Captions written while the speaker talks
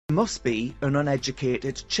Must be an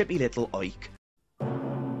uneducated, chippy little oik.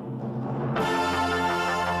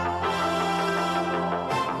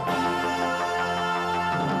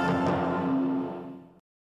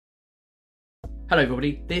 Hello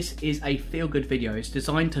everybody, this is a feel-good video. It's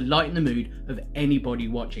designed to lighten the mood of anybody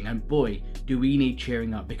watching, and boy do we need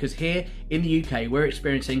cheering up, because here in the UK we're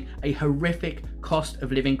experiencing a horrific cost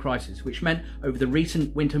of living crisis, which meant over the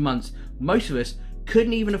recent winter months most of us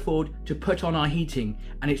couldn't even afford to put on our heating,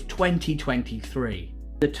 and it's 2023.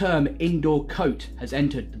 The term indoor coat has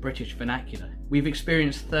entered the British vernacular. We've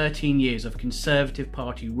experienced 13 years of Conservative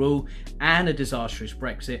Party rule and a disastrous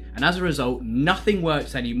Brexit, and as a result, nothing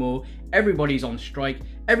works anymore. Everybody's on strike,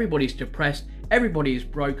 everybody's depressed, everybody is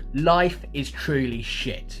broke. Life is truly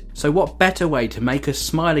shit. So what better way to make us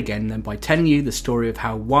smile again than by telling you the story of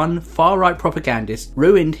how one far-right propagandist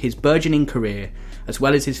ruined his burgeoning career, as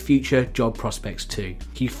well as his future job prospects too.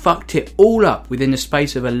 He fucked it all up within the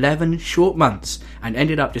space of 11 short months and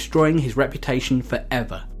ended up destroying his reputation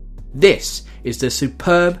forever. This is the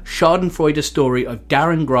superb schadenfreude story of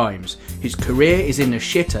Darren Grimes, whose career is in the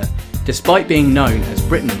shitter despite being known as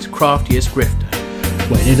Britain's craftiest grifter.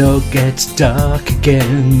 When it all gets dark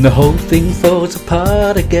again, the whole thing falls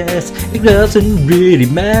apart, I guess. It doesn't really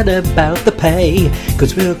matter about the pay,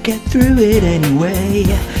 cause we'll get through it anyway.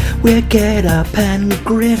 We'll get up and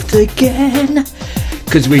grift again,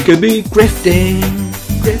 cause we could be grifting,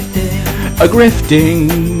 a grifting,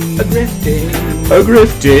 a grifting, a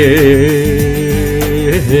grifting.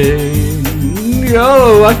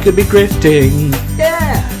 Oh, I could be grifting,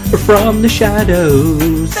 yeah, from the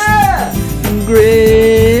shadows, yeah, grifting.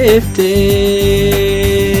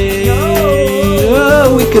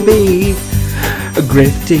 Oh, we could be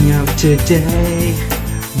grifting out today,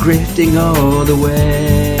 grifting all the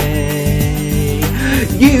way.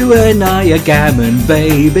 You and I are gammon,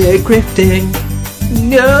 baby, grifting.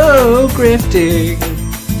 No, grifting,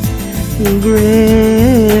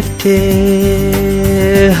 grifting.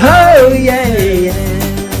 Oh yeah, yeah.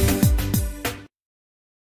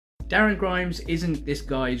 Darren Grimes isn't this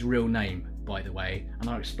guy's real name, by the way, and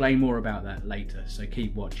I'll explain more about that later, so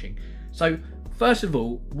keep watching. So first of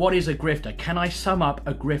all, what is a grifter? Can I sum up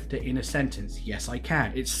a grifter in a sentence? Yes, I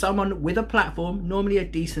can. It's someone with a platform, normally a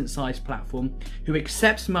decent sized platform, who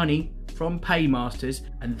accepts money from paymasters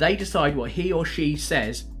and they decide what he or she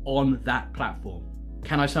says on that platform.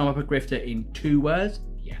 Can I sum up a grifter in 2 words?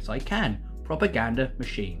 Yes, I can. Propaganda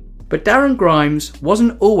machine. But Darren Grimes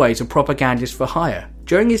wasn't always a propagandist for hire.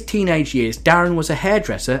 During his teenage years, Darren was a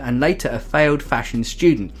hairdresser and later a failed fashion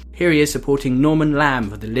student. Here he is supporting Norman Lamb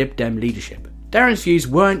for the Lib Dem leadership. Darren's views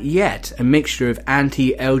weren't yet a mixture of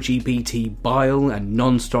anti-LGBT bile and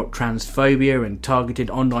non-stop transphobia and targeted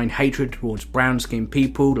online hatred towards brown-skinned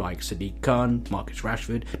people like Sadiq Khan, Marcus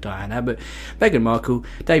Rashford, Diane Abbott, Meghan Markle,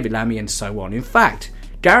 David Lammy and so on. In fact,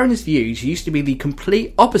 Darren's views used to be the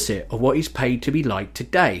complete opposite of what he's paid to be like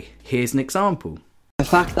today. Here's an example. The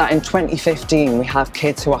fact that in 2015 we have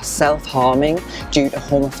kids who are self-harming due to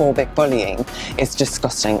homophobic bullying is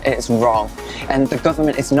disgusting. It is wrong. And the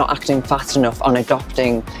government is not acting fast enough on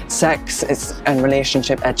adopting sex and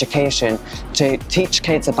relationship education to teach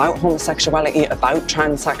kids about homosexuality, about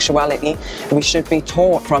transsexuality. We should be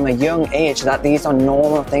taught from a young age that these are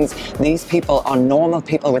normal things. These people are normal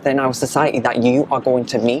people within our society that you are going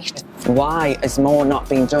to meet. Why is more not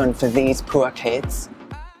being done for these poor kids?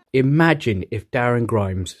 Imagine if Darren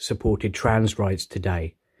Grimes supported trans rights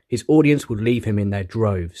today. His audience would leave him in their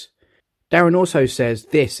droves. Darren also says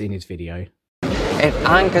this in his video. It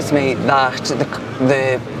angers me that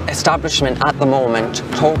the establishment at the moment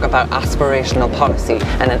talk about aspirational policy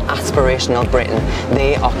and an aspirational Britain.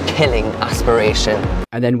 They are killing aspiration.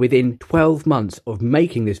 And then within 12 months of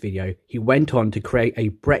making this video, he went on to create a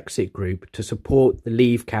Brexit group to support the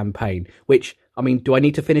Leave campaign, which, I mean, do I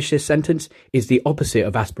need to finish this sentence? Is the opposite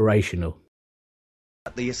of aspirational.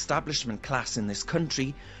 The establishment class in this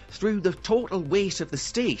country threw the total weight of the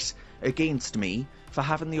state against me for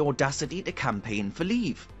having the audacity to campaign for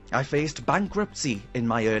Leave. I faced bankruptcy in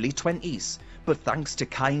my early 20s, but thanks to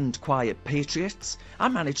kind, quiet patriots, I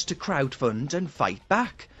managed to crowdfund and fight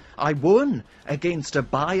back. I won against a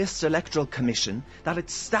biased electoral commission that had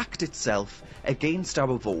stacked itself against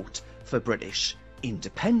our vote for British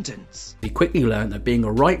independence. He quickly learned that being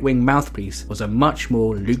a right-wing mouthpiece was a much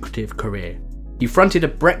more lucrative career. He fronted a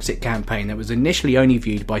Brexit campaign that was initially only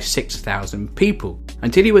viewed by 6,000 people,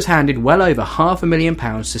 until he was handed well over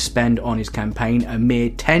 £500,000 to spend on his campaign a mere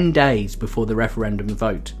 10 days before the referendum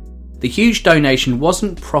vote. The huge donation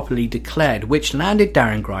wasn't properly declared, which landed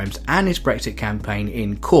Darren Grimes and his Brexit campaign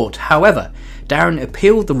in court. However, Darren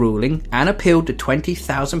appealed the ruling and appealed the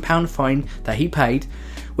 £20,000 fine that he paid,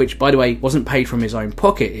 which, by the way, wasn't paid from his own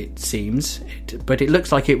pocket, it seems, but it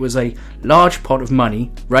looks like it was a large pot of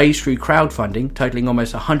money raised through crowdfunding, totalling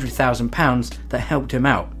almost £100,000, that helped him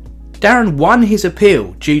out. Darren won his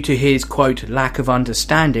appeal due to his, quote, lack of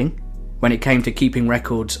understanding when it came to keeping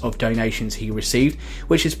records of donations he received,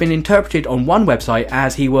 which has been interpreted on one website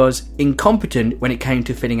as he was incompetent when it came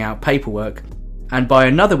to filling out paperwork, and by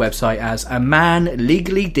another website as a man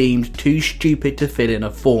legally deemed too stupid to fill in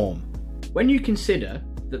a form. When you consider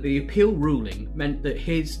that the appeal ruling meant that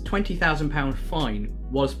his £20,000 fine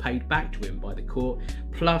was paid back to him by the court,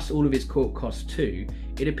 plus all of his court costs too,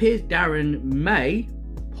 it appears Darren may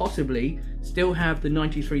possibly still have the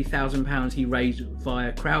 £93,000 he raised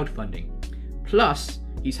via crowdfunding. Plus,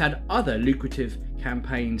 he's had other lucrative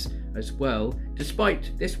campaigns as well,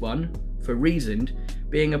 despite this one, for Reasoned,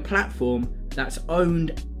 being a platform that's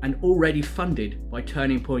owned and already funded by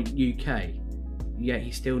Turning Point UK, yet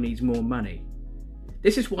he still needs more money.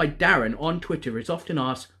 This is why Darren on Twitter is often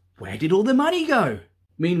asked, where did all the money go?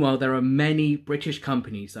 Meanwhile, there are many British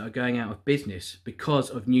companies that are going out of business because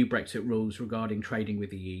of new Brexit rules regarding trading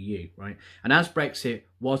with the EU, right? And as Brexit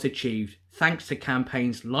was achieved thanks to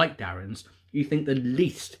campaigns like Darren's, you think the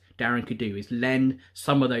least Darren could do is lend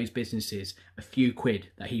some of those businesses a few quid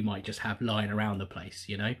that he might just have lying around the place,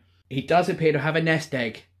 you know? He does appear to have a nest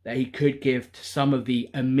egg that he could give to some of the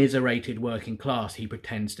immiserated working class he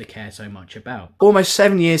pretends to care so much about. Almost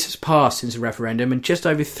 7 years has passed since the referendum, and just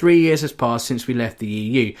over 3 years has passed since we left the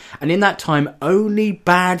EU. And in that time, only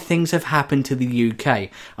bad things have happened to the UK.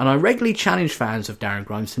 And I regularly challenge fans of Darren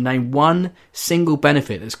Grimes to name one single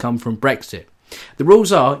benefit that's come from Brexit. The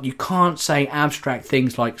rules are you can't say abstract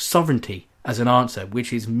things like sovereignty as an answer,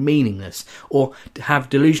 which is meaningless, or have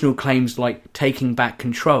delusional claims like taking back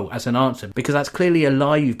control as an answer, because that's clearly a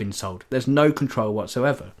lie you've been sold. There's no control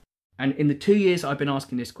whatsoever. And in the 2 years I've been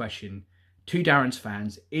asking this question to Darren's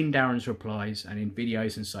fans, in Darren's replies and in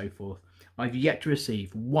videos and so forth, I've yet to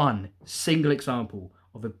receive one single example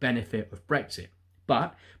of a benefit of Brexit.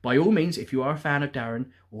 But by all means, if you are a fan of Darren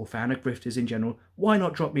or a fan of grifters in general, why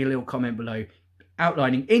not drop me a little comment below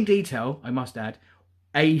outlining in detail, I must add,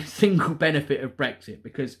 a single benefit of Brexit,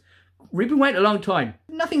 because we've been waiting a long time.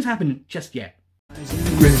 Nothing's happened just yet.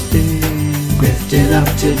 Grifting up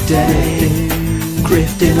today,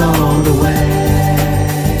 grifting all the way.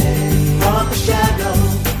 From the shadow,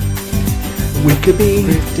 we could be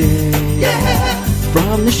grifting. Yeah.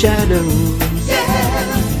 From the shadows,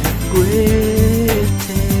 yeah.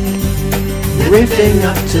 Grifting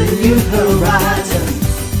up to new horizons.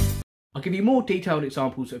 I'll give you more detailed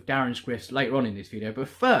examples of Darren's grifts later on in this video, but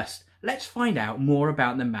first, let's find out more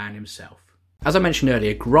about the man himself. As I mentioned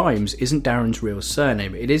earlier, Grimes isn't Darren's real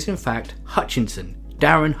surname. It is in fact Hutchinson,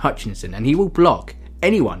 Darren Hutchinson, and he will block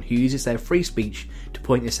anyone who uses their free speech to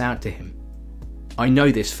point this out to him. I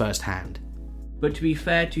know this firsthand. But to be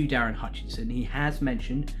fair to Darren Hutchinson, he has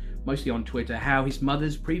mentioned, mostly on Twitter, how his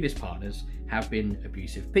mother's previous partners have been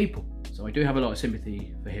abusive people. So I do have a lot of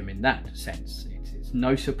sympathy for him in that sense. It's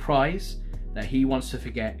no surprise that he wants to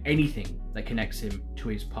forget anything that connects him to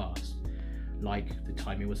his past, like the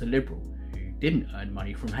time he was a liberal who didn't earn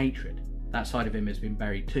money from hatred. That side of him has been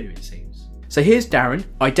buried too, it seems. So here's Darren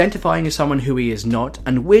identifying as someone who he is not,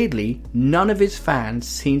 and weirdly, none of his fans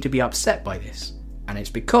seem to be upset by this. And it's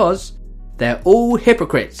because they're all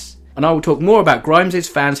hypocrites. And I will talk more about Grimes'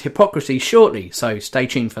 fans' hypocrisy shortly, so stay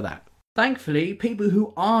tuned for that. Thankfully, people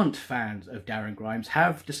who aren't fans of Darren Grimes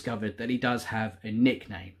have discovered that he does have a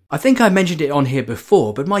nickname. I think I mentioned it on here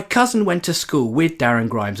before, but my cousin went to school with Darren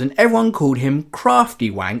Grimes and everyone called him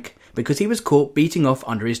Crafty Wank because he was caught beating off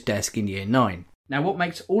under his desk in year 9. Now what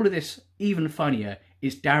makes all of this even funnier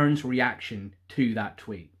is Darren's reaction to that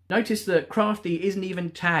tweet. Notice that Crafty isn't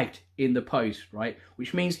even tagged in the post, right?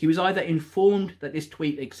 Which means he was either informed that this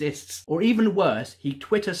tweet exists, or even worse, he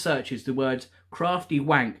Twitter searches the words Crafty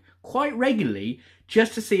Wank quite regularly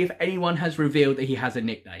just to see if anyone has revealed that he has a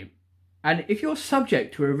nickname. And if you're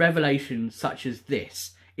subject to a revelation such as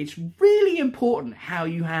this, it's really important how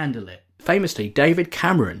you handle it. Famously, David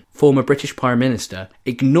Cameron, former British Prime Minister,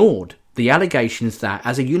 ignored the allegations that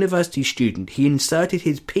as a university student he inserted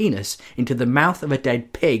his penis into the mouth of a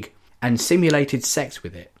dead pig and simulated sex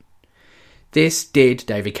with it. This did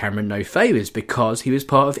David Cameron no favours because he was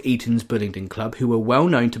part of Eton's Bullingdon Club, who were well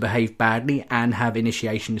known to behave badly and have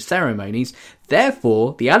initiation ceremonies.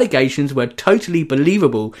 Therefore, the allegations were totally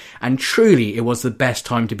believable, and truly it was the best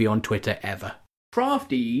time to be on Twitter ever.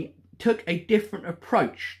 Crafty took a different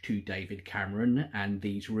approach to David Cameron and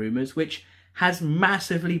these rumours, which has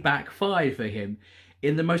massively backfired for him.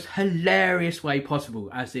 in the most hilarious way possible,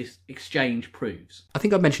 as this exchange proves. I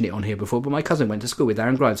think I've mentioned it on here before, but my cousin went to school with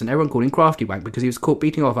Darren Grimes and everyone called him Crafty Wank because he was caught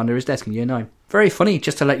beating off under his desk in year 9. Very funny,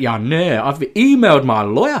 just to let you know, I've emailed my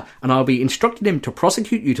lawyer and I'll be instructing him to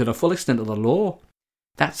prosecute you to the full extent of the law.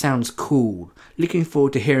 That sounds cool. Looking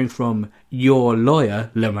forward to hearing from your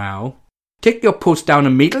lawyer, Lamau. Take your post down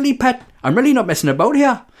immediately, pet. I'm really not messing about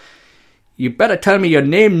here. You better tell me your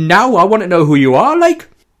name now. I want to know who you are, like.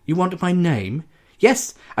 You want my name?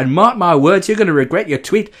 Yes, and mark my words, you're going to regret your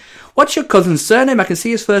tweet. What's your cousin's surname? I can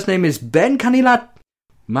see his first name is Ben, canny lad.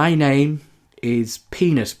 My name is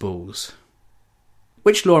Penis Balls.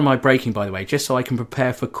 Which law am I breaking, by the way, just so I can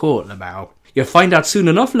prepare for court, Lamau? You'll find out soon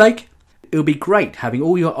enough, like. It'll be great having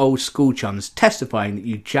all your old school chums testifying that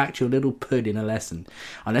you jacked your little pud in a lesson.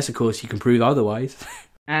 Unless, of course, you can prove otherwise.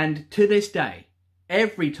 And to this day,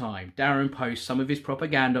 every time Darren posts some of his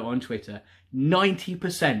propaganda on Twitter,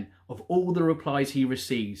 90% of all the replies he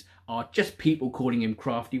receives are just people calling him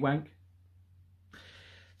Crafty Wank.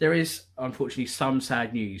 There is, unfortunately, some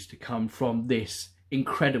sad news to come from this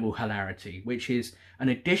incredible hilarity, which is an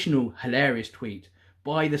additional hilarious tweet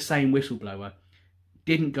by the same whistleblower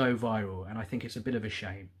didn't go viral, and I think it's a bit of a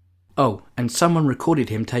shame. Oh, and someone recorded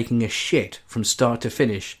him taking a shit from start to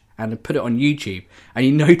finish and put it on YouTube, and he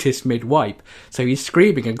noticed mid-wipe, so he's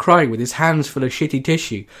screaming and crying with his hands full of shitty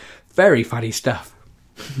tissue. Very funny stuff.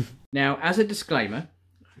 Now, as a disclaimer,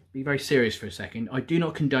 be very serious for a second, I do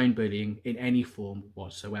not condone bullying in any form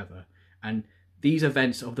whatsoever, and these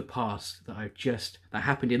events of the past that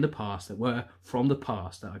happened in the past, that were from the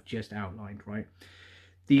past, that I've just outlined, right,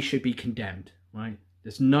 these should be condemned, right?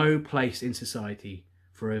 There's no place in society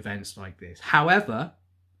for events like this. However,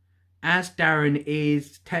 as Darren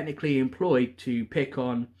is technically employed to pick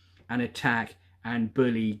on and attack and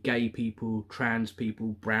bully gay people, trans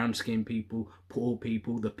people, brown-skinned people, poor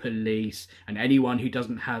people, the police, and anyone who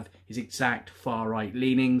doesn't have his exact far-right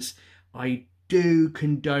leanings, I do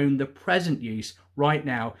condone the present use right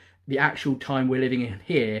now, the actual time we're living in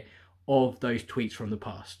here, of those tweets from the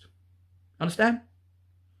past. Understand?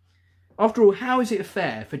 After all, how is it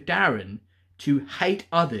fair for Darren to hate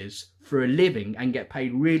others for a living and get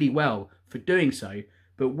paid really well for doing so,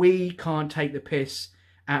 but we can't take the piss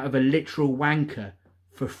out of a literal wanker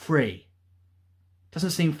for free?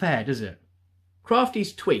 Doesn't seem fair, does it?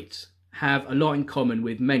 Crafty's tweets have a lot in common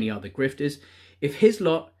with many other grifters. If his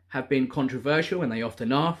lot have been controversial, and they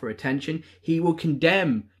often are, for attention, he will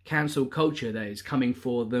condemn cancel culture that is coming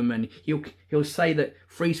for them, and he'll say that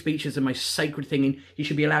free speech is the most sacred thing and he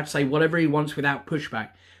should be allowed to say whatever he wants without pushback.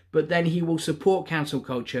 But then he will support cancel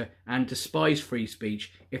culture and despise free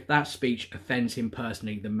speech if that speech offends him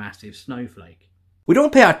personally, the massive snowflake. We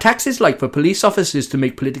don't pay our taxes like for police officers to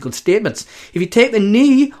make political statements. If you take the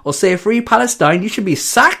knee or say free Palestine, you should be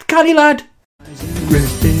sacked, canny lad.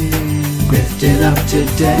 Grifting up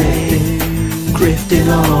today, grifting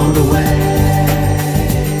all the way.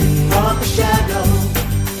 From the shadow,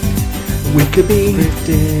 we could be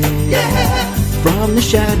grifting. Yeah. From the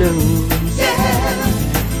shadows, yeah.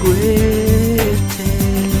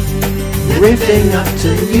 Grifting up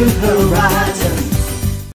to new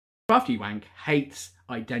horizons. Crafty Wank hates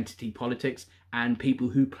identity politics and people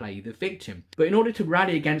who play the victim. But in order to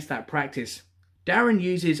rally against that practice, Darren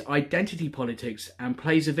uses identity politics and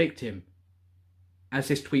plays a victim, as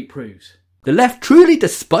this tweet proves. The left truly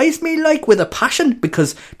despise me like with a passion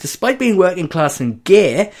because despite being working class and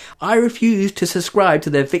gay, I refuse to subscribe to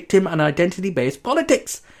their victim and identity based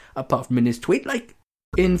politics, apart from in his tweet like.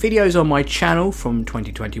 In videos on my channel from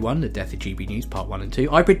 2021, The Death of GB News Part 1 and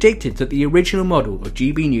 2, I predicted that the original model of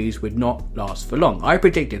GB News would not last for long. I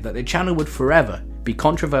predicted that the channel would forever be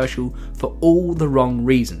controversial for all the wrong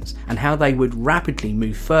reasons, and how they would rapidly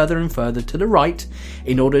move further and further to the right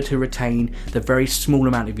in order to retain the very small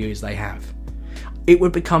amount of viewers they have. It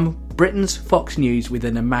would become Britain's Fox News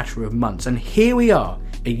within a matter of months, and here we are,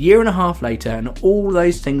 a year and a half later, and all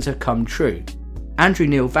those things have come true. Andrew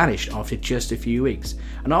Neil vanished after just a few weeks,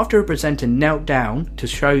 and after a presenter knelt down to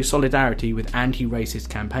show solidarity with anti-racist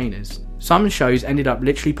campaigners, some shows ended up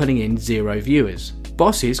literally putting in 0 viewers.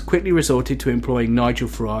 Bosses quickly resorted to employing Nigel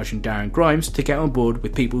Farage and Darren Grimes to get on board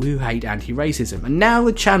with people who hate anti-racism, and now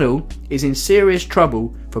the channel is in serious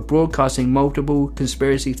trouble for broadcasting multiple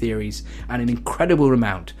conspiracy theories and an incredible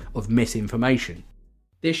amount of misinformation.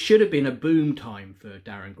 This should have been a boom time for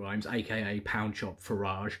Darren Grimes, aka Pound Shop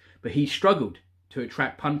Farage, but he struggled to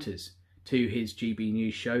attract punters to his GB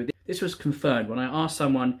News show. This was confirmed when I asked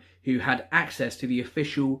someone who had access to the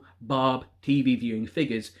official Barb TV viewing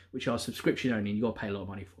figures, which are subscription only and you got to pay a lot of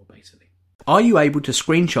money for, basically. Are you able to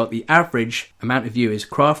screenshot the average amount of viewers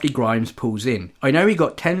Crafty Grimes pulls in? I know he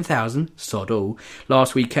got 10,000, sod all,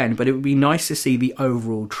 last weekend, but it would be nice to see the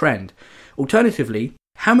overall trend. Alternatively,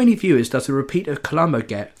 how many viewers does a repeat of Columbo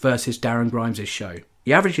get versus Darren Grimes' show?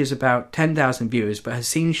 He averages about 10,000 viewers, but has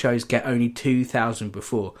seen shows get only 2,000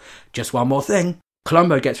 before. Just one more thing.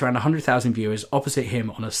 Columbo gets around 100,000 viewers opposite him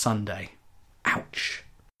on a Sunday. Ouch.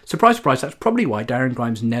 Surprise, surprise, that's probably why Darren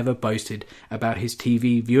Grimes never boasted about his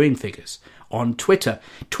TV viewing figures. On Twitter,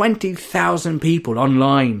 20,000 people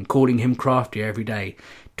online calling him Crafty every day.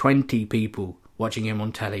 20 people watching him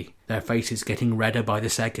on telly, their faces getting redder by the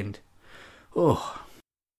second. Oh.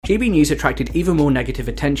 GB News attracted even more negative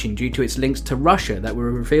attention due to its links to Russia that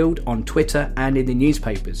were revealed on Twitter and in the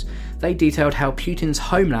newspapers. They detailed how Putin's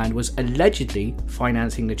homeland was allegedly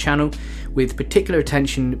financing the channel, with particular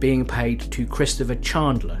attention being paid to Christopher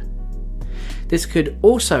Chandler. This could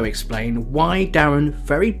also explain why Darren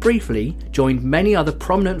very briefly joined many other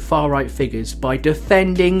prominent far-right figures by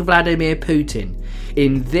defending Vladimir Putin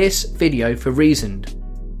in this video for Reasoned.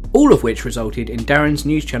 All of which resulted in Darren's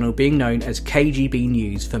news channel being known as KGB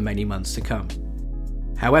News for many months to come.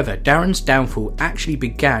 However, Darren's downfall actually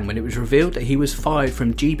began when it was revealed that he was fired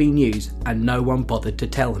from GB News and no one bothered to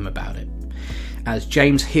tell him about it, as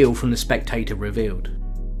James Hill from The Spectator revealed.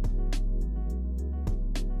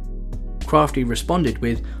 Crafty responded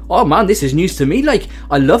with, "Oh man, this is news to me,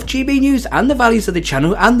 I love GB News and the values of the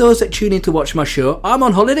channel and those that tune in to watch my show. I'm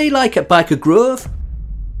on holiday at Barker Grove."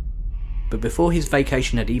 But before his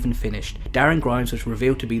vacation had even finished, Darren Grimes was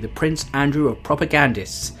revealed to be the Prince Andrew of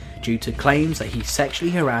propagandists due to claims that he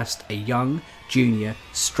sexually harassed a young, junior,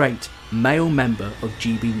 straight, male member of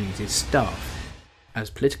GB News' staff. As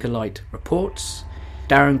Politicalite reports,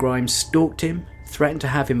 Darren Grimes stalked him, threatened to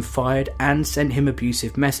have him fired and sent him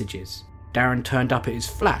abusive messages. Darren turned up at his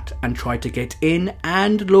flat and tried to get in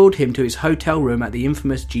and lured him to his hotel room at the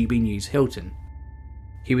infamous GB News Hilton.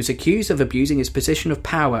 He was accused of abusing his position of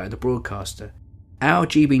power at the broadcaster. Our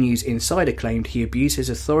GB News insider claimed he abused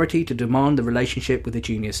his authority to demand the relationship with a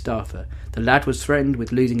junior staffer. The lad was threatened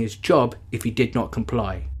with losing his job if he did not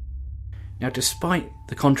comply. Now, despite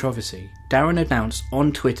the controversy, Darren announced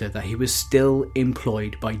on Twitter that he was still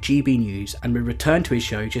employed by GB News and would return to his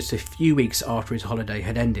show just a few weeks after his holiday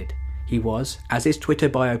had ended. He was, as his Twitter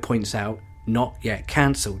bio points out, not yet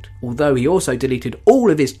cancelled, although he also deleted all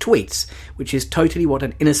of his tweets, which is totally what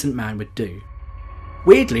an innocent man would do.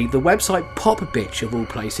 Weirdly, the website Pop Bitch of all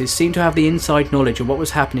places seemed to have the inside knowledge of what was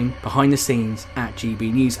happening behind the scenes at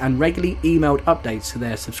GB News and regularly emailed updates to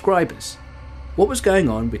their subscribers. What was going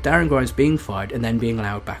on with Darren Grimes being fired and then being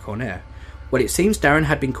allowed back on air? Well, it seems Darren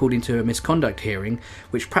had been called into a misconduct hearing,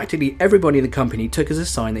 which practically everybody in the company took as a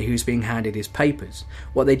sign that he was being handed his papers.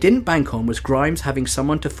 What they didn't bank on was Grimes having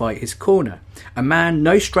someone to fight his corner, a man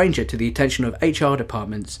no stranger to the attention of HR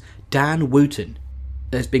departments, Dan Wooten.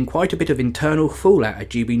 There's been quite a bit of internal fallout at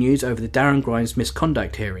GB News over the Darren Grimes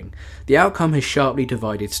misconduct hearing. The outcome has sharply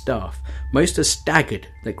divided staff. Most are staggered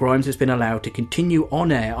that Grimes has been allowed to continue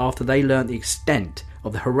on air after they learnt the extent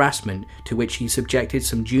of the harassment to which he subjected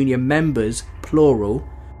some junior members, plural,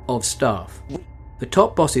 of staff. The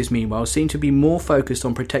top bosses, meanwhile, seem to be more focused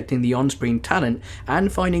on protecting the on-screen talent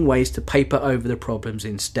and finding ways to paper over the problems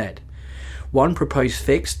instead. One proposed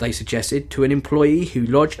fix, they suggested, to an employee who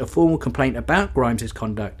lodged a formal complaint about Grimes'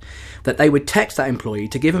 conduct, that they would text that employee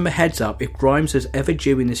to give him a heads up if Grimes was ever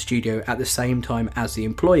due in the studio at the same time as the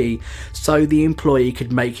employee, so the employee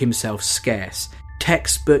could make himself scarce.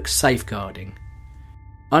 Textbook safeguarding.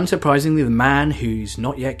 Unsurprisingly, the man who's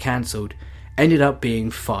not yet cancelled ended up being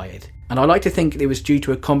fired. And I like to think it was due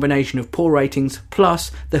to a combination of poor ratings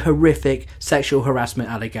plus the horrific sexual harassment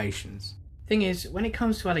allegations. Thing is, when it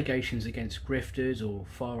comes to allegations against grifters or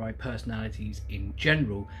far-right personalities in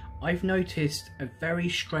general, I've noticed a very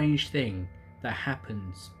strange thing that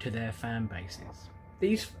happens to their fan bases.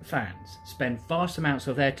 These fans spend vast amounts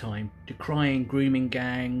of their time decrying grooming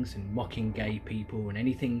gangs and mocking gay people and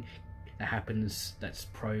anything that happens that's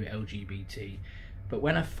pro-LGBT. But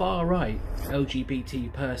when a far-right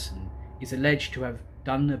LGBT person is alleged to have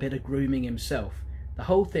done a bit of grooming himself, the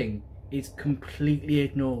whole thing is completely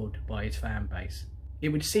ignored by his fan base. It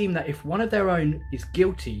would seem that if one of their own is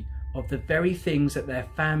guilty of the very things that their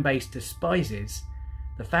fan base despises,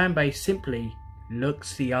 the fan base simply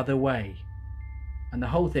looks the other way. And the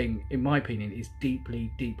whole thing, in my opinion, is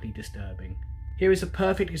deeply, deeply disturbing. Here is a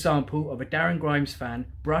perfect example of a Darren Grimes fan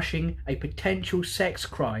brushing a potential sex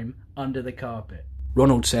crime under the carpet.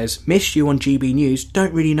 Ronald says, "Missed you on GB News,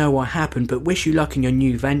 don't really know what happened but wish you luck in your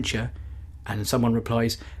new venture." And someone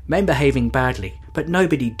replies, men behaving badly, but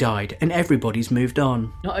nobody died and everybody's moved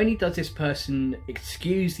on. Not only does this person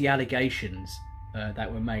excuse the allegations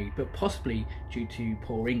that were made, but possibly due to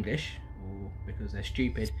poor English, or because they're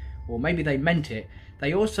stupid, or maybe they meant it,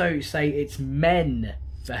 they also say it's men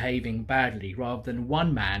behaving badly rather than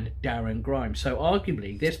one man, Darren Grimes. So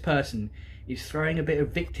arguably this person is throwing a bit of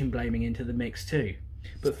victim blaming into the mix too.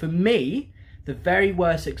 But for me, the very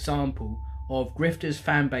worst example of Grifter's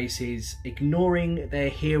fan bases ignoring their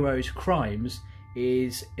heroes' crimes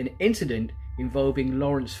is an incident involving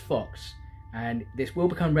Lawrence Fox, and this will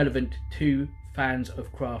become relevant to fans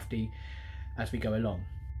of Crafty as we go along.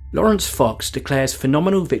 Lawrence Fox declares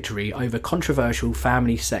phenomenal victory over controversial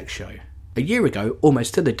family sex show. A year ago,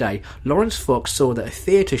 almost to the day, Lawrence Fox saw that a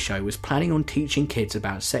theatre show was planning on teaching kids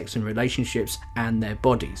about sex and relationships and their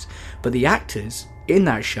bodies, but the actors in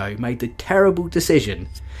that show made the terrible decision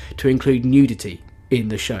to include nudity in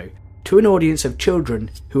the show to an audience of children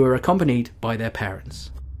who were accompanied by their parents.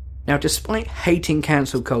 Now, despite hating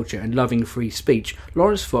cancel culture and loving free speech,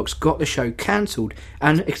 Lawrence Fox got the show cancelled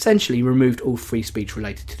and essentially removed all free speech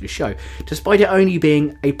related to the show, despite it only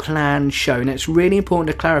being a planned show. And it's really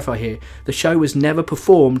important to clarify here, the show was never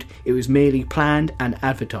performed, it was merely planned and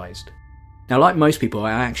advertised. Now, like most people,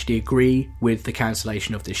 I actually agree with the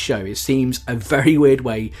cancellation of this show. It seems a very weird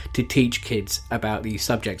way to teach kids about these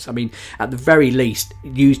subjects. I mean, at the very least,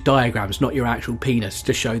 use diagrams, not your actual penis,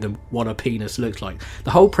 to show them what a penis looks like.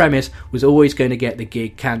 The whole premise was always going to get the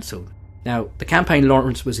gig cancelled. Now, the campaign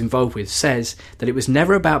Lawrence was involved with says that it was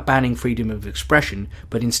never about banning freedom of expression,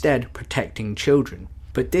 but instead protecting children.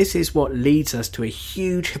 But this is what leads us to a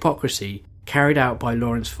huge hypocrisy carried out by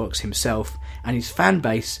Lawrence Fox himself, and his fan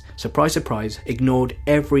base, surprise surprise, ignored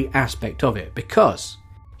every aspect of it, because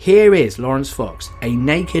here is Lawrence Fox, a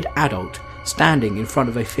naked adult, standing in front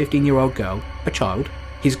of a 15-year-old girl, a child.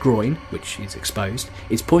 His groin, which is exposed,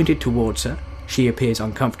 is pointed towards her. She appears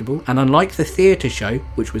uncomfortable, and unlike the theatre show,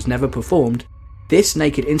 which was never performed, this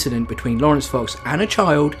naked incident between Lawrence Fox and a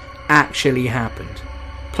child actually happened.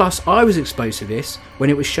 Plus, I was exposed to this when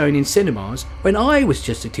it was shown in cinemas when I was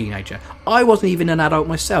just a teenager. I wasn't even an adult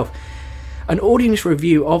myself. An audience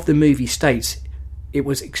review of the movie states it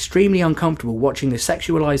was extremely uncomfortable watching the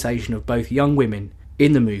sexualisation of both young women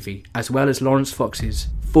in the movie, as well as Lawrence Fox's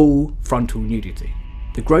full frontal nudity.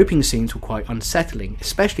 The groping scenes were quite unsettling,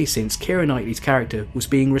 especially since Keira Knightley's character was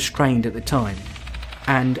being restrained at the time.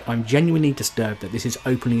 And I'm genuinely disturbed that this is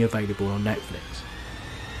openly available on Netflix.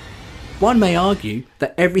 One may argue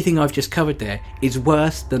that everything I've just covered there is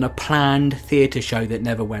worse than a planned theatre show that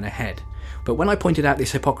never went ahead. But when I pointed out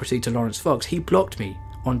this hypocrisy to Lawrence Fox, he blocked me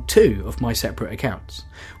on 2 of my separate accounts.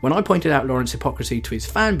 When I pointed out Lawrence's hypocrisy to his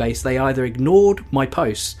fan base, they either ignored my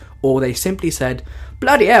posts or they simply said,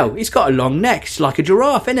 "Bloody hell, he's got a long neck, it's like a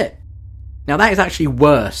giraffe, innit?" Now that is actually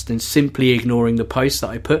worse than simply ignoring the posts that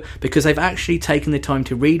I put, because they've actually taken the time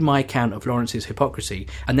to read my account of Lawrence's hypocrisy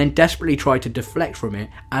and then desperately try to deflect from it,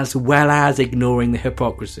 as well as ignoring the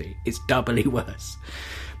hypocrisy. It's doubly worse.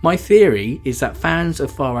 My theory is that fans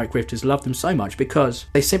of far-right grifters love them so much because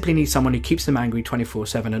they simply need someone who keeps them angry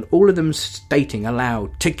 24/7, and all of them stating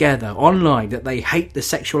aloud, together, online, that they hate the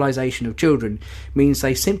sexualisation of children means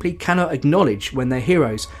they simply cannot acknowledge when their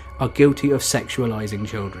heroes are guilty of sexualising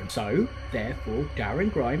children. So, therefore,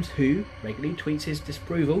 Darren Grimes, who regularly tweets his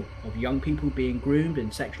disapproval of young people being groomed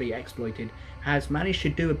and sexually exploited, has managed to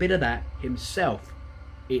do a bit of that himself,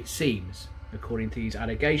 it seems, according to these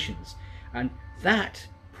allegations. And that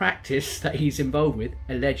practice that he's involved with,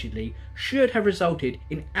 allegedly, should have resulted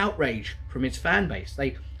in outrage from his fan base.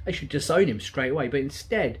 They should disown him straight away, but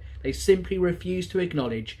instead they simply refuse to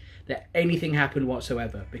acknowledge that anything happened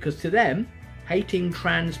whatsoever, because to them, hating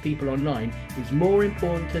trans people online is more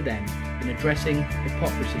important to them than addressing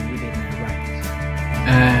hypocrisy within their ranks.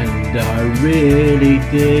 And I really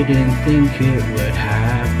didn't think it would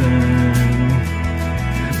happen,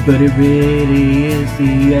 but it really is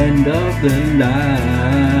the end of the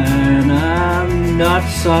line. I'm not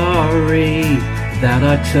sorry that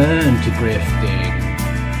I turned to grifting,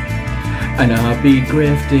 and I'll be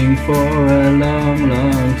grifting for a long,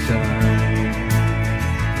 long time.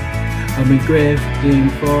 I'll be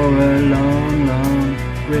grifting for a long, long,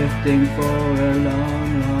 grifting for a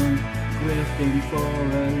long, long, grifting for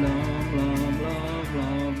a long, long, long,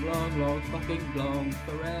 long, long, long, fucking long,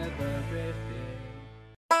 forever grifting.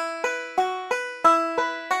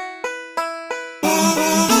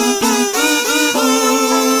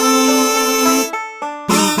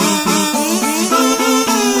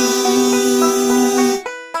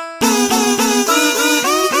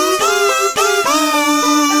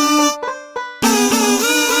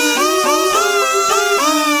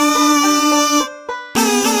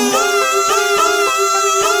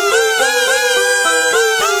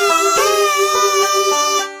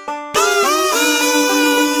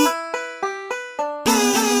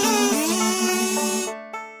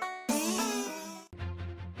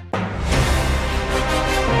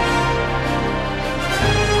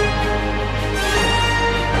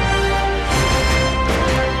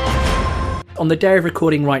 on the day of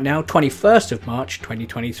recording right now, 21st of March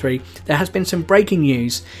 2023, there has been some breaking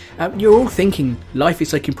news. You're all thinking life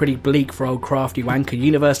is looking pretty bleak for old Crafty wanker,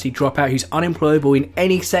 university dropout who's unemployable in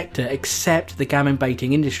any sector except the gammon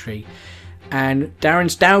baiting industry. And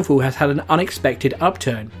Darren's downfall has had an unexpected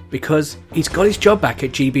upturn because he's got his job back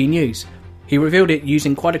at GB News. He revealed it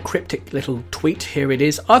using quite a cryptic little tweet. Here it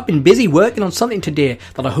is. I've been busy working on something today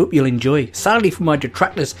that I hope you'll enjoy. Sadly for my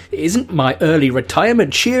detractors, it isn't my early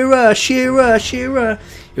retirement. Shearer, shearer, shearer.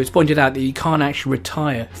 It was pointed out that you can't actually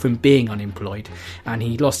retire from being unemployed, and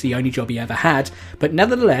he lost the only job he ever had. But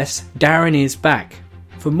nevertheless, Darren is back.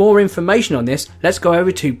 For more information on this, let's go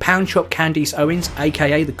over to Pound Shop Candice Owens,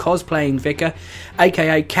 aka the cosplaying vicar,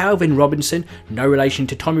 aka Calvin Robinson, no relation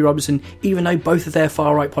to Tommy Robinson, even though both of their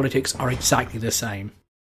far-right politics are exactly the same.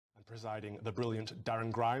 And presiding the brilliant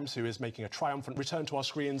Darren Grimes, who is making a triumphant return to our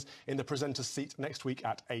screens in the presenter's seat next week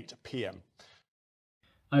at 8 p.m.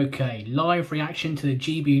 Okay, live reaction to the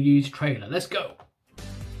GB News trailer. Let's go.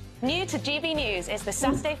 New to GB News is the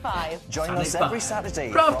Saturday 5. Join us every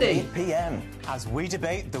Saturday Crafty. from 8 p.m. as we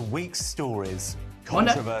debate the week's stories,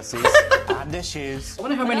 Wonder- controversies and issues. I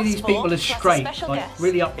wonder how many of these people are straight, like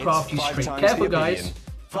really up Crafty Street. Careful guys.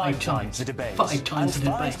 5 times the debate. 5 times and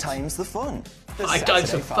the 5 debate. times the fun. The 5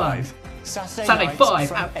 times the fun. Saturday Saturday 5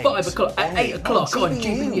 nights at from 5 o'clock, at 8 o'clock on GB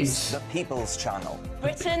GB News. The People's Channel.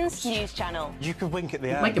 Britain's news channel. You could wink at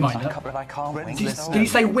the end. Make your mind A up. couple of I can't wink. Did he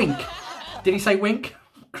say wink? Did he say wink?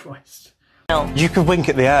 Christ. You could wink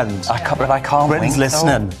at the end. A couple of I can't wink.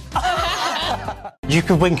 Listening. You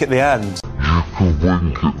could wink at the end.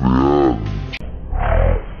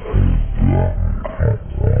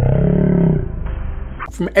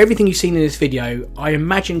 From everything you've seen in this video, I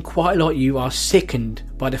imagine quite a lot of you are sickened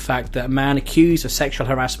by the fact that a man accused of sexual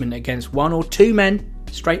harassment against one or two men,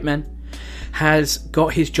 straight men, has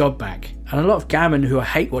got his job back. And a lot of gammon who are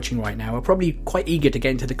hate watching right now are probably quite eager to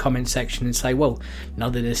get into the comment section and say, well,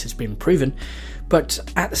 none of this has been proven. But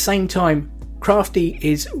at the same time, Crafty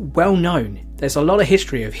is well known. There's a lot of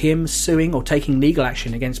history of him suing or taking legal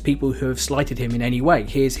action against people who have slighted him in any way.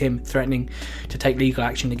 Here's him threatening to take legal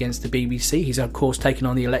action against the BBC. He's of course taken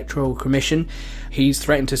on the Electoral Commission. He's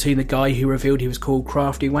threatened to sue the guy who revealed he was called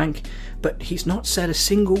Crafty Wank. But he's not said a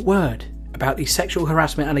single word about these sexual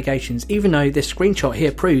harassment allegations, even though this screenshot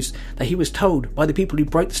here proves that he was told by the people who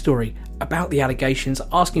broke the story about the allegations,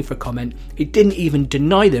 asking for comment. He didn't even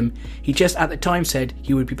deny them. He just at the time said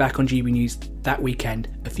he would be back on GB News that weekend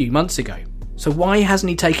a few months ago. So why hasn't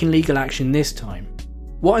he taken legal action this time?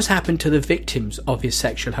 What has happened to the victims of his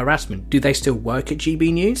sexual harassment? Do they still work at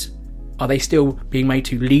GB News? Are they still being made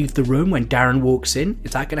to leave the room when Darren walks in?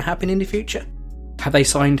 Is that going to happen in the future? Have they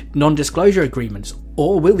signed non-disclosure agreements?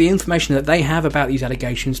 Or will the information that they have about these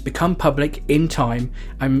allegations become public in time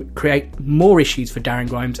and create more issues for Darren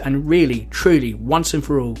Grimes and really, truly, once and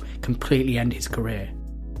for all, completely end his career?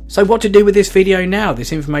 So what to do with this video now?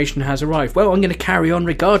 This information has arrived. Well, I'm going to carry on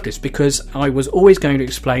regardless because I was always going to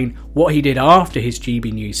explain what he did after his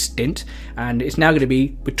GB News stint, and it's now going to be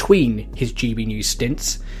between his GB News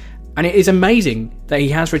stints. And it is amazing that he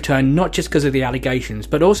has returned not just because of the allegations,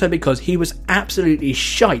 but also because he was absolutely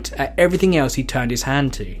shite at everything else he turned his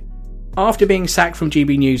hand to. After being sacked from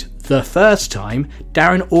GB News the first time,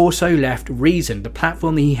 Darren also left Reason, the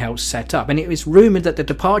platform that he helped set up, and it was rumoured that the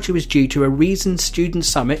departure was due to a Reason Student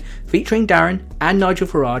Summit featuring Darren and Nigel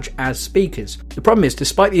Farage as speakers. The problem is,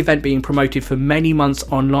 despite the event being promoted for many months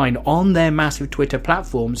online on their massive Twitter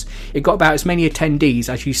platforms, it got about as many attendees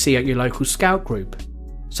as you see at your local scout group.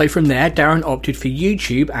 So from there, Darren opted for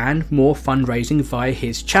YouTube and more fundraising via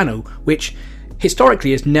his channel, which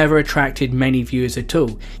historically has never attracted many viewers at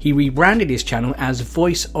all. He rebranded his channel as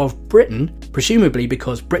Voice of Britain, presumably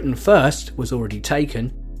because Britain First was already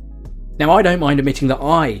taken. Now, I don't mind admitting that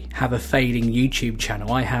I have a failing YouTube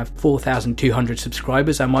channel. I have 4,200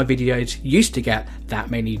 subscribers and my videos used to get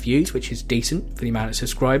that many views, which is decent for the amount of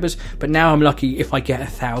subscribers, but now I'm lucky if I get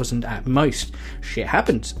 1,000 at most. Shit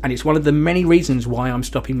happens, and it's one of the many reasons why I'm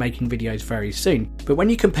stopping making videos very soon. But when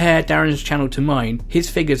you compare Darren's channel to mine, his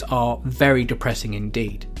figures are very depressing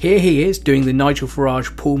indeed. Here he is doing the Nigel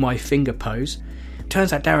Farage pull my finger pose.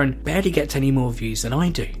 Turns out Darren barely gets any more views than I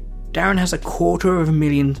do. Darren has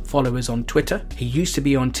 250,000 followers on Twitter. He used to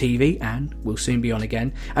be on TV and will soon be on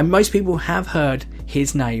again, and most people have heard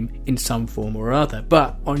his name in some form or other.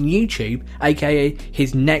 But on YouTube, aka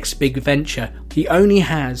his next big venture, he only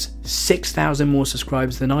has 6,000 more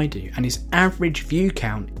subscribers than I do, and his average view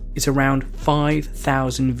count is around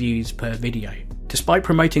 5,000 views per video, despite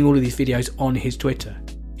promoting all of these videos on his Twitter.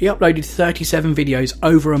 He uploaded 37 videos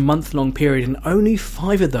over a month-long period, and only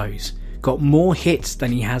 5 of those got more hits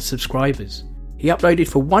than he has subscribers. He uploaded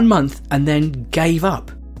for 1 month and then gave up.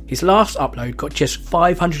 His last upload got just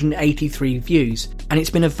 583 views, and it's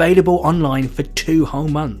been available online for 2 whole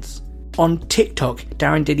months. On TikTok,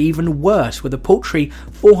 Darren did even worse with a paltry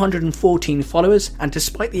 414 followers, and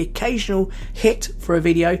despite the occasional hit for a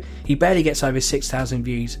video, he barely gets over 6,000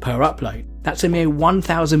 views per upload. That's a mere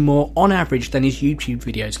 1,000 more on average than his YouTube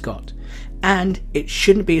videos got. And it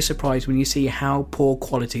shouldn't be a surprise when you see how poor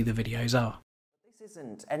quality the videos are. This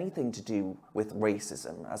isn't anything to do with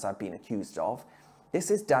racism, as I've been accused of. This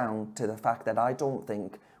is down to the fact that I don't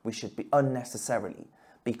think we should be unnecessarily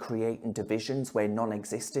be creating divisions where none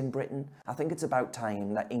exist in Britain. I think it's about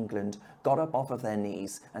time that England got up off of their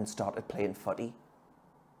knees and started playing footy.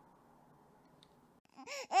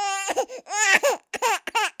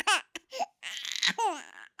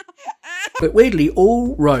 But weirdly,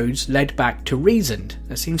 all roads led back to reasoned.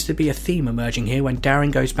 There seems to be a theme emerging here when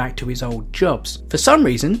Darren goes back to his old jobs. For some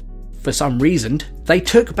reason, they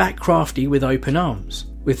took back Crafty with open arms.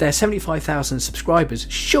 With their 75,000 subscribers,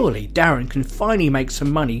 surely Darren can finally make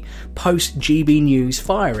some money post GB News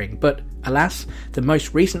firing, but alas, the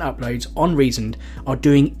most recent uploads on Reasoned are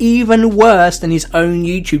doing even worse than his own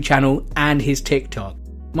YouTube channel and his TikTok.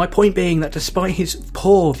 My point being that despite his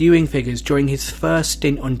poor viewing figures during his first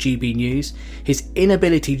stint on GB News, his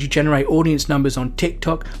inability to generate audience numbers on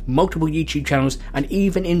TikTok, multiple YouTube channels and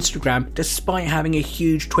even Instagram, despite having a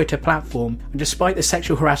huge Twitter platform, and despite the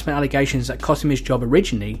sexual harassment allegations that cost him his job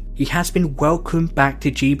originally, he has been welcomed back to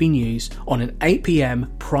GB News on an 8 PM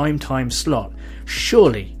primetime slot.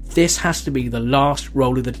 Surely this has to be the last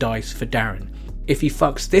roll of the dice for Darren. If he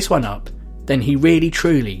fucks this one up, then he really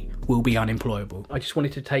truly will be unemployable. I just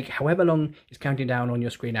wanted to take however long is counting down on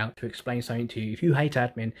your screen out to explain something to you. If you hate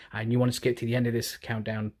admin and you want to skip to the end of this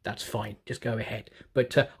countdown, that's fine, just go ahead.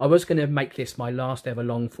 But I was going to make this my last ever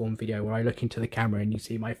long form video where I look into the camera and you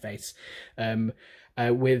see my face,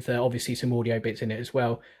 with obviously some audio bits in it as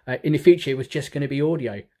well. In the future it was just going to be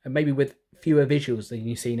audio, and maybe with fewer visuals than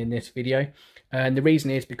you've seen in this video. And the reason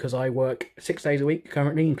is because I work 6 days a week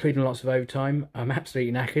currently, including lots of overtime. I'm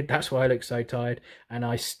absolutely knackered, that's why I look so tired, and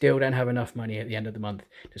I still don't have enough money at the end of the month,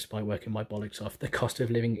 despite working my bollocks off. The cost of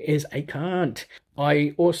living is a cunt.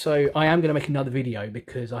 I am going to make another video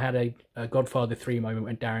because I had a Godfather 3 moment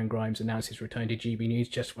when Darren Grimes announced his return to GB News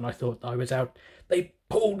just when I thought I was out. They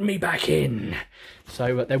pulled me back in.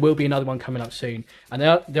 So there will be another one coming up soon. And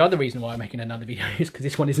the other reason why I'm making another video is because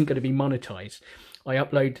this one isn't going to be monetized. I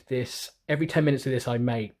upload this, every 10 minutes of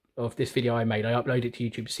this video I made, I upload it to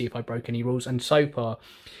YouTube to see if I broke any rules. And so far,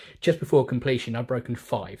 just before completion, I've broken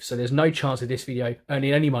 5. So there's no chance of this video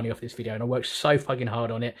earning any money off this video. And I worked so fucking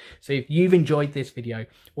hard on it. So if you've enjoyed this video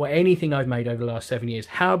or anything I've made over the last 7 years,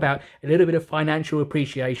 how about a little bit of financial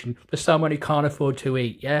appreciation for someone who can't afford to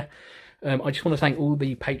eat, yeah? I just want to thank all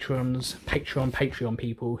the Patreon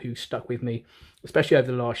people who stuck with me, especially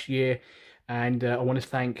over the last year. And I want to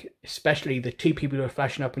thank especially the 2 people who are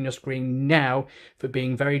flashing up on your screen now for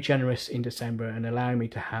being very generous in December and allowing me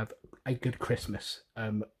to have a good Christmas.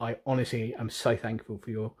 I honestly am so thankful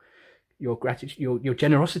for your gratitude, your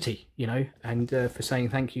generosity, you know, and for saying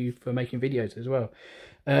thank you for making videos as well.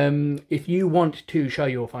 If you want to show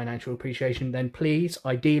your financial appreciation, then please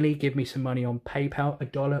ideally give me some money on PayPal,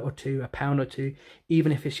 $1 or $2, £1 or £2,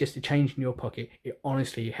 even if it's just a change in your pocket. It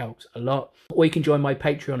honestly helps a lot. Or you can join my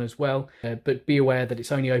Patreon as well, but be aware that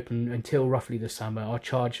it's only open until roughly the summer. I'll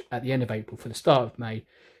charge at the end of April for the start of May,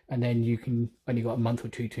 and then you can only got a month or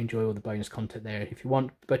 2 to enjoy all the bonus content there if you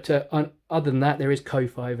want. But other than that, there is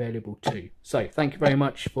Ko-Fi available too. So thank you very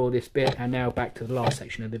much for this bit, and now back to the last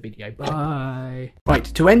section of the video. Bye. Right,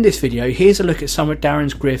 to end this video, here's a look at some of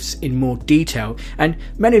Darren's grifts in more detail, and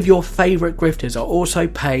many of your favourite grifters are also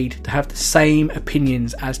paid to have the same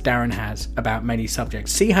opinions as Darren has about many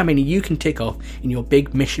subjects. See how many you can tick off in your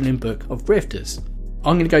big Michelin book of grifters.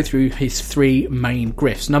 I'm going to go through his 3 main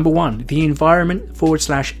grifts. Number 1, the environment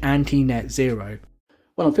 / anti-net zero.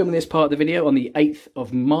 Well, I'm filming this part of the video on the 8th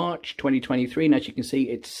of March 2023, and as you can see,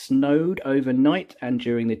 it snowed overnight and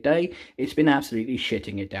during the day. It's been absolutely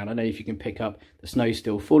shitting it down. I don't know if you can pick up the snow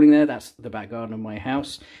still falling there. That's the back garden of my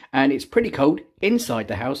house, and it's pretty cold inside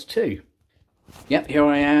the house too. Yep, here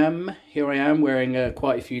I am wearing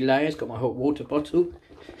quite a few layers. Got my hot water bottle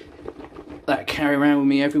that I carry around with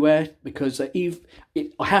me everywhere because I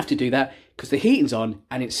have to do that because the heating's on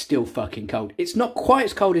and it's still fucking cold. It's not quite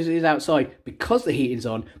as cold as it is outside because the heating's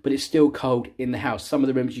on, but it's still cold in the house. Some of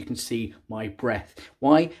the rooms you can see my breath.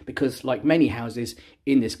 Why? Because like many houses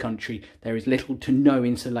in this country, there is little to no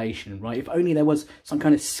insulation, right? If only there was some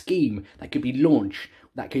kind of scheme that could be launched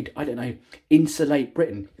that could, I don't know, insulate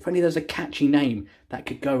Britain. If only there was a catchy name that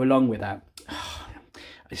could go along with that.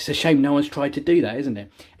 It's a shame no one's tried to do that, isn't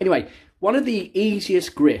it? Anyway, one of the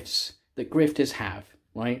easiest grifts that grifters have,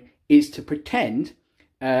 right, is to pretend,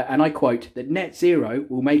 and I quote, that net zero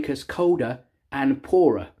will make us colder and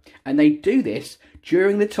poorer. And they do this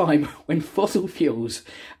during the time when fossil fuels,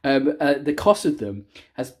 the cost of them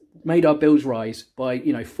has made our bills rise by,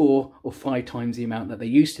 4 or 5 times the amount that they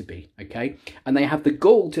used to be, okay? And they have the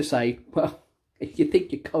gall to say, well, if you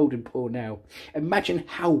think you're cold and poor now, imagine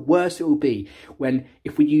how worse it will be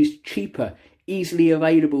if we use cheaper, easily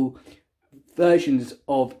available versions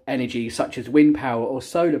of energy such as wind power or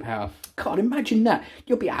solar power. God, imagine that.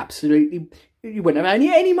 You wouldn't have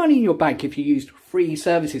any money in your bank if you used free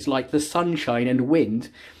services like the sunshine and wind.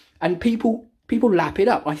 And people lap it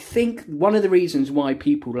up. I think one of the reasons why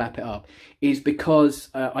people lap it up is because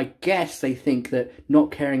I guess they think that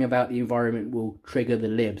not caring about the environment will trigger the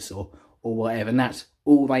libs or whatever, and that's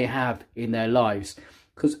all they have in their lives.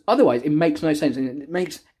 Because otherwise it makes no sense, and it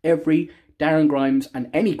makes every Darren Grimes and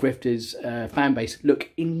any grifter's fan base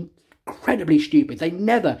look incredibly stupid. They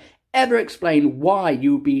never ever explain why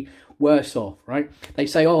you would be worse off, right? They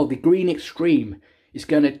say, oh, the green extreme is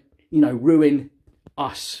going to, ruin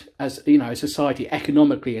us as, a society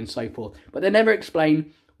economically and so forth. But they never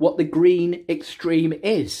explain what the green extreme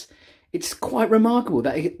is. It's quite remarkable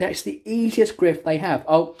that that's the easiest grift they have.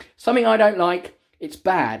 Oh, something I don't like, it's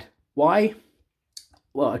bad. Why?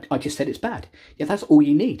 Well, I just said it's bad. Yeah, that's all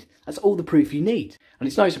you need. That's all the proof you need. And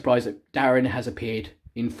it's no surprise that Darren has appeared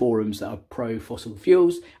in forums that are pro-fossil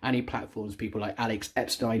fuels, and he platforms people like Alex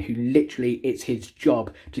Epstein, who literally, it's his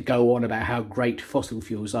job to go on about how great fossil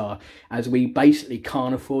fuels are, as we basically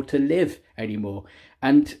can't afford to live anymore.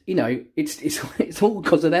 And, it's all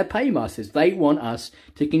because of their paymasters. They want us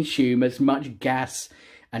to consume as much gas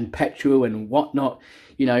and petrol and whatnot,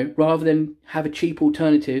 rather than have a cheap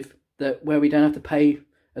alternative where we don't have to pay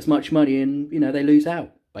as much money and, they lose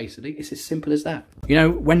out. Basically, it's as simple as that.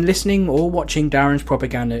 When listening or watching Darren's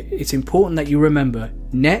propaganda, it's important that you remember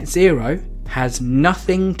net zero has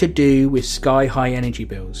nothing to do with sky-high energy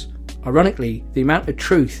bills. Ironically, the amount of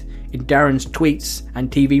truth in Darren's tweets and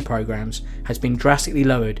TV programmes has been drastically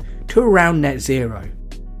lowered to around net zero.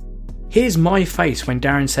 Here's my face when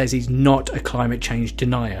Darren says he's not a climate change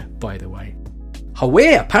denier, by the way. Oh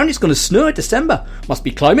yeah, apparently it's going to snow in December. Must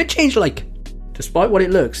be climate change like. Despite what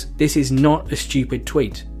it looks, this is not a stupid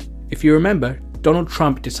tweet. If you remember, Donald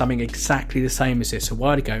Trump did something exactly the same as this a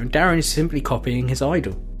while ago, and Darren is simply copying his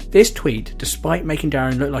idol. This tweet, despite making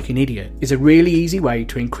Darren look like an idiot, is a really easy way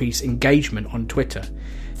to increase engagement on Twitter.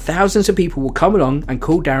 Thousands of people will come along and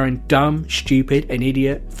call Darren dumb, stupid, an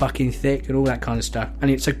idiot, fucking thick, and all that kind of stuff, and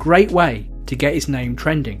it's a great way to get his name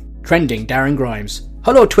trending. Trending Darren Grimes.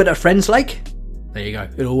 Hello Twitter friends like. There you go,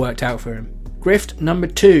 it all worked out for him. Grift number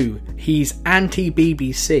 2, he's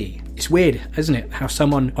anti-BBC. It's weird, isn't it, how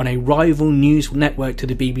someone on a rival news network to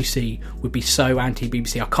the BBC would be so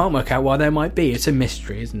anti-BBC. I can't work out why there might be. It's a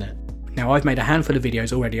mystery, isn't it? Now, I've made a handful of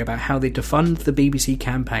videos already about how the Defund the BBC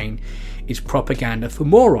campaign is propaganda for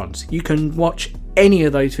morons. You can watch any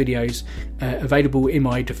of those videos available in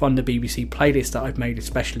my Defund the BBC playlist that I've made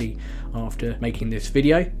especially after making this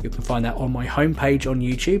video. You can find that on my homepage on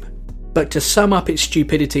YouTube. But to sum up its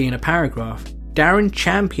stupidity in a paragraph, Darren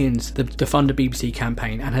champions the Defund the BBC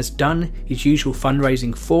campaign and has done his usual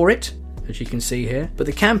fundraising for it, as you can see here. But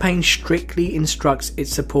the campaign strictly instructs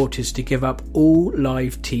its supporters to give up all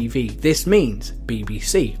live TV. This means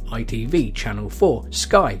BBC, ITV, Channel 4,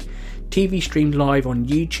 Sky, TV streamed live on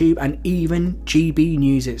YouTube, and even GB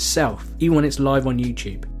News itself, even when it's live on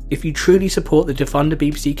YouTube. If you truly support the Defund the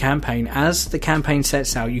BBC campaign, as the campaign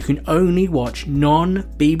sets out, you can only watch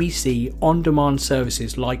non-BBC on-demand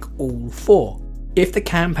services like All 4. If the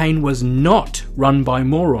campaign was not run by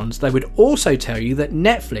morons, they would also tell you that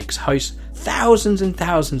Netflix hosts thousands and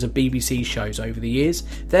thousands of BBC shows over the years.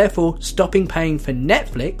 Therefore, stopping paying for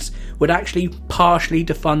Netflix would actually partially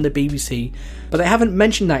defund the BBC, but they haven't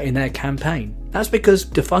mentioned that in their campaign. That's because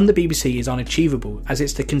defund the BBC is unachievable, as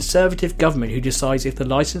it's the Conservative government who decides if the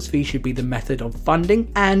licence fee should be the method of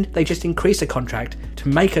funding, and they just increase the contract to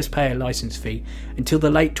make us pay a licence fee until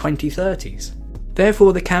the late 2030s.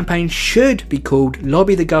 Therefore, the campaign should be called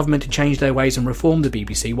Lobby the Government to Change Their Ways and Reform the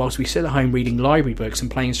BBC, whilst we sit at home reading library books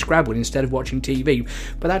and playing Scrabble instead of watching TV,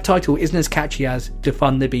 but that title isn't as catchy as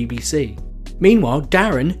Defund the BBC. Meanwhile,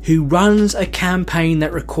 Darren, who runs a campaign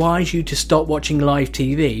that requires you to stop watching live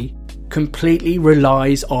TV, completely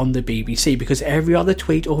relies on the BBC, because every other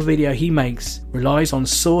tweet or video he makes relies on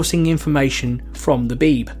sourcing information from the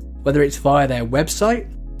Beeb, whether it's via their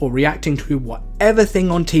website or reacting to whatever thing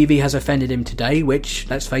on TV has offended him today, which,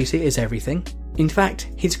 let's face it, is everything. In fact,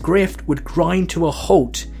 his grift would grind to a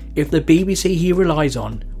halt if the BBC he relies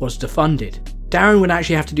on was defunded. Darren would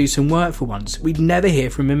actually have to do some work for once. We'd never hear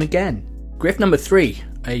from him again. Grift number 3,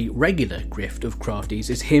 a regular grift of Crafty's,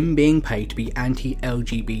 is him being paid to be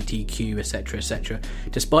anti-LGBTQ, etc, etc,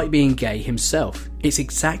 despite being gay himself. It's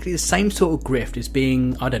exactly the same sort of grift as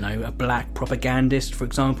being, I don't know, a black propagandist, for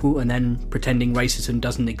example, and then pretending racism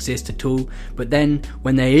doesn't exist at all. But then,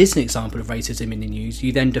 when there is an example of racism in the news,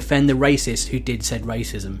 you then defend the racist who did said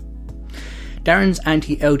racism. Darren's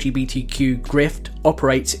anti-LGBTQ grift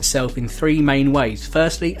operates itself in 3 main ways.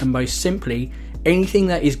 Firstly, and most simply, anything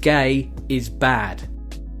that is gay is bad.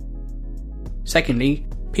 Secondly,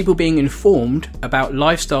 people being informed about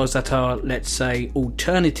lifestyles that are, let's say,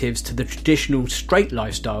 alternatives to the traditional straight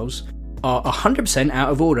lifestyles are 100%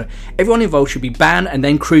 out of order. Everyone involved should be banned and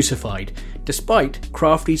then crucified, despite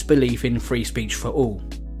Crafty's belief in free speech for all.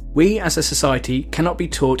 We as a society cannot be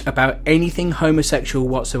taught about anything homosexual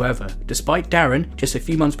whatsoever, despite Darren, just a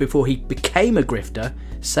few months before he became a grifter,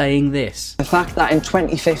 saying this. The fact that in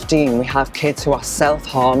 2015 we have kids who are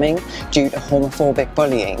self-harming due to homophobic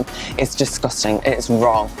bullying is disgusting. It is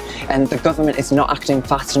wrong. And the government is not acting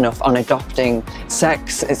fast enough on adopting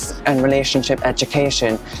sex and relationship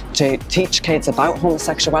education to teach kids about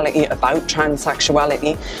homosexuality, about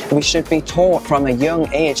transsexuality. We should be taught from a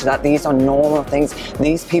young age that these are normal things.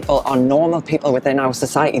 These people are normal people within our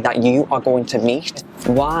society that you are going to meet.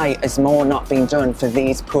 Why is more not being done for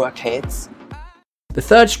these poor kids? The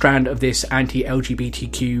third strand of this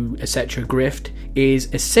anti-LGBTQ etc. grift is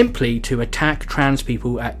simply to attack trans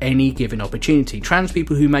people at any given opportunity. Trans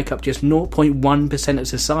people who make up just 0.1% of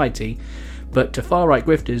society, but to far-right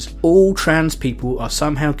grifters, all trans people are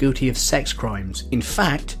somehow guilty of sex crimes. In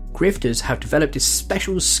fact, grifters have developed this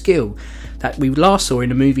special skill that we last saw in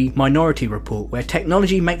the movie Minority Report, where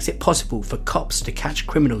technology makes it possible for cops to catch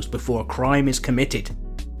criminals before a crime is committed.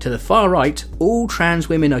 To the far right, all trans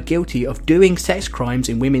women are guilty of doing sex crimes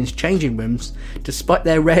in women's changing rooms, despite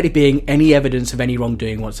there rarely being any evidence of any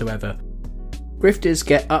wrongdoing whatsoever. Grifters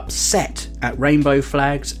get upset at rainbow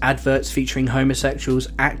flags, adverts featuring homosexuals,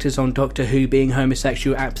 actors on Doctor Who being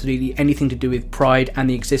homosexual, absolutely anything to do with pride and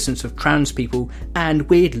the existence of trans people, and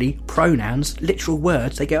weirdly, pronouns, literal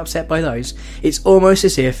words, they get upset by those. It's almost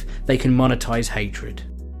as if they can monetize hatred.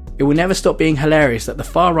 It will never stop being hilarious that the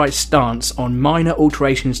far-right stance on minor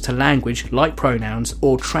alterations to language, like pronouns,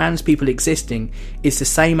 or trans people existing, is the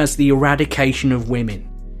same as the eradication of women.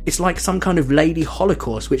 It's like some kind of lady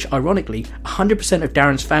holocaust, which ironically, 100% of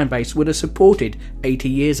Darren's fanbase would have supported 80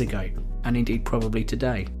 years ago, and indeed probably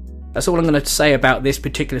today. That's all I'm going to say about this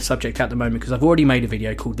particular subject at the moment, because I've already made a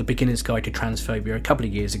video called The Beginner's Guide to Transphobia a couple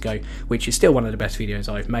of years ago, which is still one of the best videos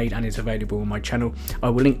I've made and is available on my channel. I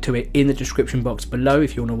will link to it in the description box below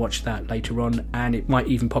if you want to watch that later on, and it might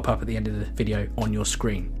even pop up at the end of the video on your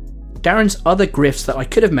screen. Darren's other grifts that I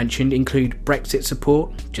could have mentioned include Brexit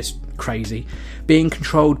support, just crazy, being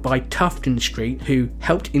controlled by Tufton Street, who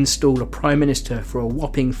helped install a Prime Minister for a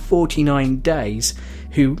whopping 49 days,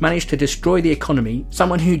 who managed to destroy the economy,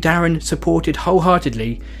 someone who Darren supported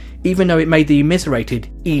wholeheartedly, even though it made the immiserated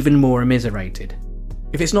even more immiserated.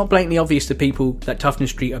 If it's not blatantly obvious to people that Tufton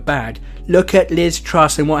Street are bad, look at Liz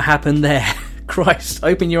Truss and what happened there. Christ,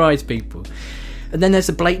 open your eyes, people. And then there's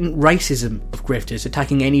the blatant racism of grifters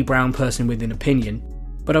attacking any brown person with an opinion.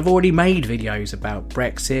 But I've already made videos about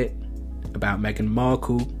Brexit, about Meghan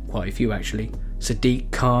Markle, quite a few actually,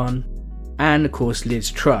 Sadiq Khan, and of course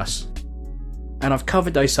Liz Truss. And I've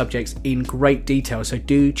covered those subjects in great detail, so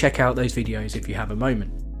do check out those videos if you have a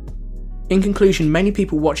moment. In conclusion, many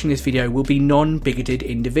people watching this video will be non-bigoted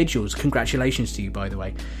individuals. Congratulations to you, by the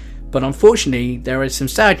way. But unfortunately, there is some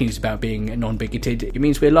sad news about being non-bigoted. It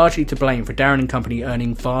means we're largely to blame for Darren and company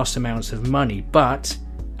earning vast amounts of money, but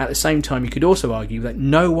at the same time you could also argue that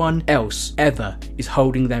no one else ever is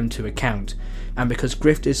holding them to account, and because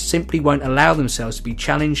grifters simply won't allow themselves to be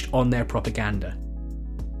challenged on their propaganda.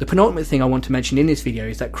 The penultimate thing I want to mention in this video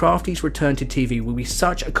is that Crafty's return to TV will be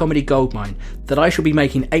such a comedy goldmine that I shall be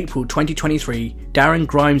making April 2023 Darren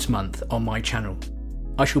Grimes month on my channel.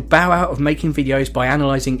 I shall bow out of making videos by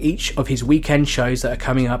analysing each of his weekend shows that are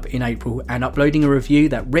coming up in April and uploading a review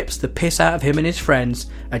that rips the piss out of him and his friends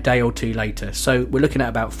a day or two later. So we're looking at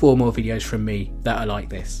about 4 more videos from me that are like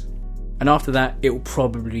this. And after that, it will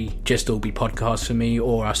probably just all be podcasts for me,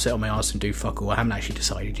 or I'll sit on my arse and do fuck all. I haven't actually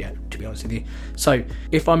decided yet, to be honest with you. So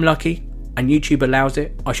if I'm lucky and YouTube allows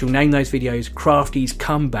it, I shall name those videos Crafty's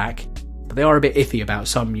Comeback. But they are a bit iffy about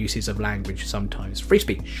some uses of language sometimes. Free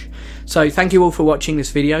speech. So thank you all for watching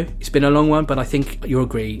this video. It's been a long one, but I think you'll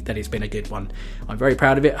agree that it's been a good one. I'm very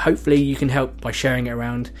proud of it. Hopefully you can help by sharing it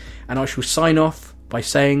around. And I shall sign off by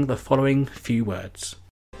saying the following few words.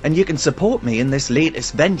 And you can support me in this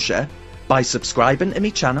latest venture by subscribing to my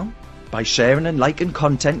channel, by sharing and liking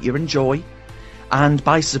content you enjoy, and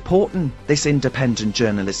by supporting this independent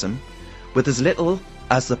journalism with as little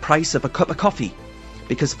as the price of a cup of coffee.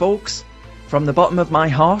 Because folks, from the bottom of my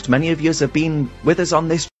heart, many of you have been with us on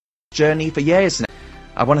this journey for years now.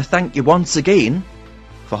 I want to thank you once again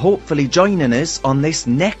for hopefully joining us on this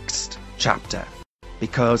next chapter.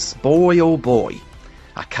 Because boy oh boy,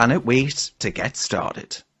 I cannot wait to get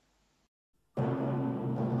started.